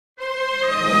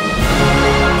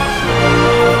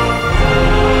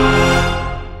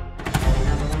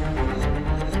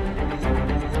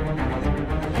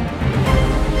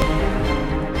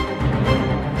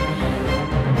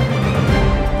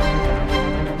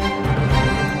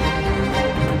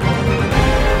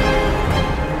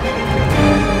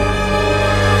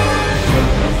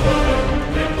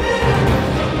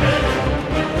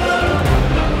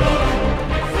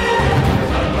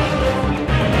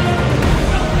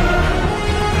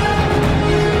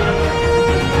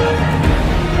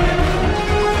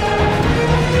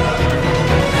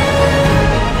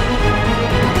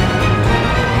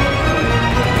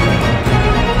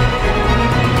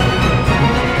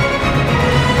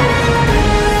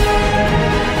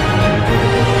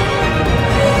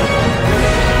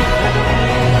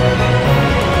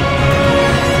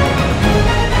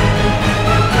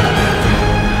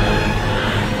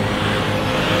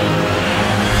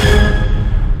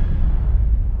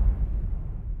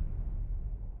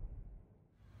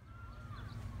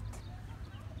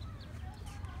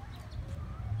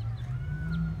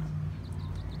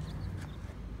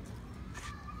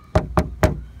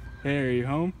you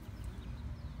home?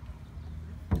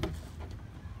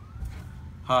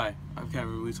 Hi, I'm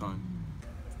Cameron Wheaton.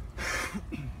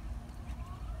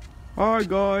 Hi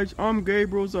guys, I'm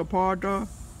Gabriel Zapata.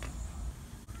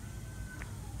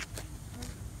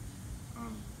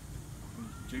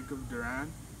 Jacob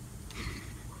Duran.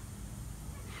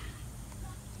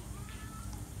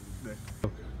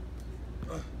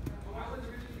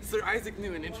 Sir Isaac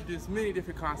Newton introduced many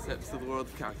different concepts to the world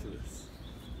of calculus.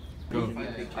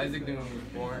 Isaac Newton was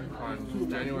born on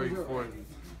January 4th,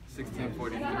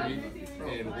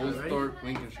 1643 in Woolsthorpe,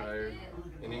 Lincolnshire,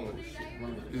 in England.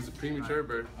 He was a premature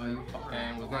birth and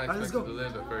was not expected to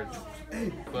live at first.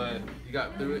 But he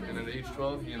got through it, and at age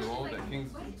 12 he enrolled at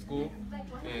King's School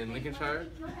in Lincolnshire,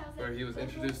 where he was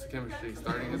introduced to chemistry,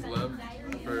 starting his love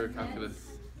for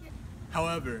calculus.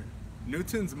 However,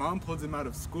 Newton's mom pulled him out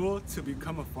of school to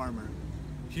become a farmer.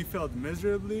 He failed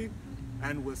miserably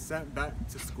and was sent back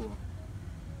to school.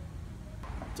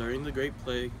 During the Great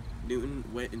Plague, Newton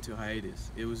went into hiatus.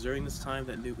 It was during this time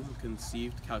that Newton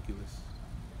conceived calculus.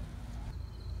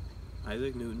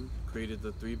 Isaac Newton created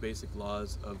the 3 basic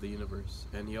laws of the universe,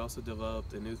 and he also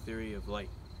developed a new theory of light.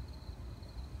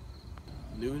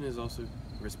 Newton is also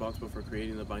responsible for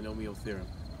creating the binomial theorem.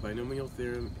 Binomial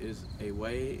theorem is a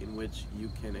way in which you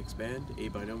can expand a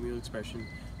binomial expression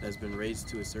that has been raised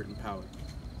to a certain power.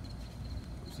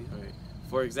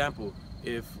 For example,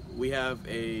 if we have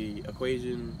a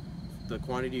equation, the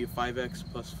quantity of 5x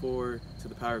plus 4 to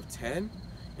the power of 10,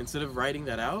 instead of writing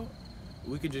that out,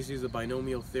 we could just use the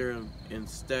binomial theorem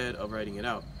instead of writing it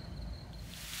out.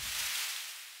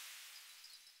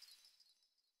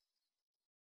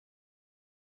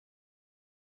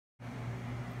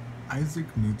 Isaac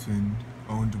Newton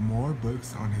owned more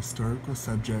books on historical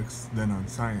subjects than on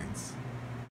science.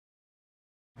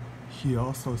 He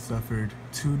also suffered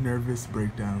 2 nervous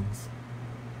breakdowns.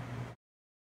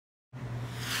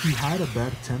 He had a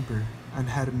bad temper and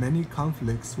had many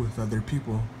conflicts with other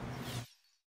people.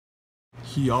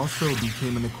 He also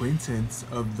became an acquaintance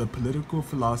of the political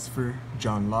philosopher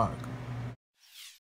John Locke.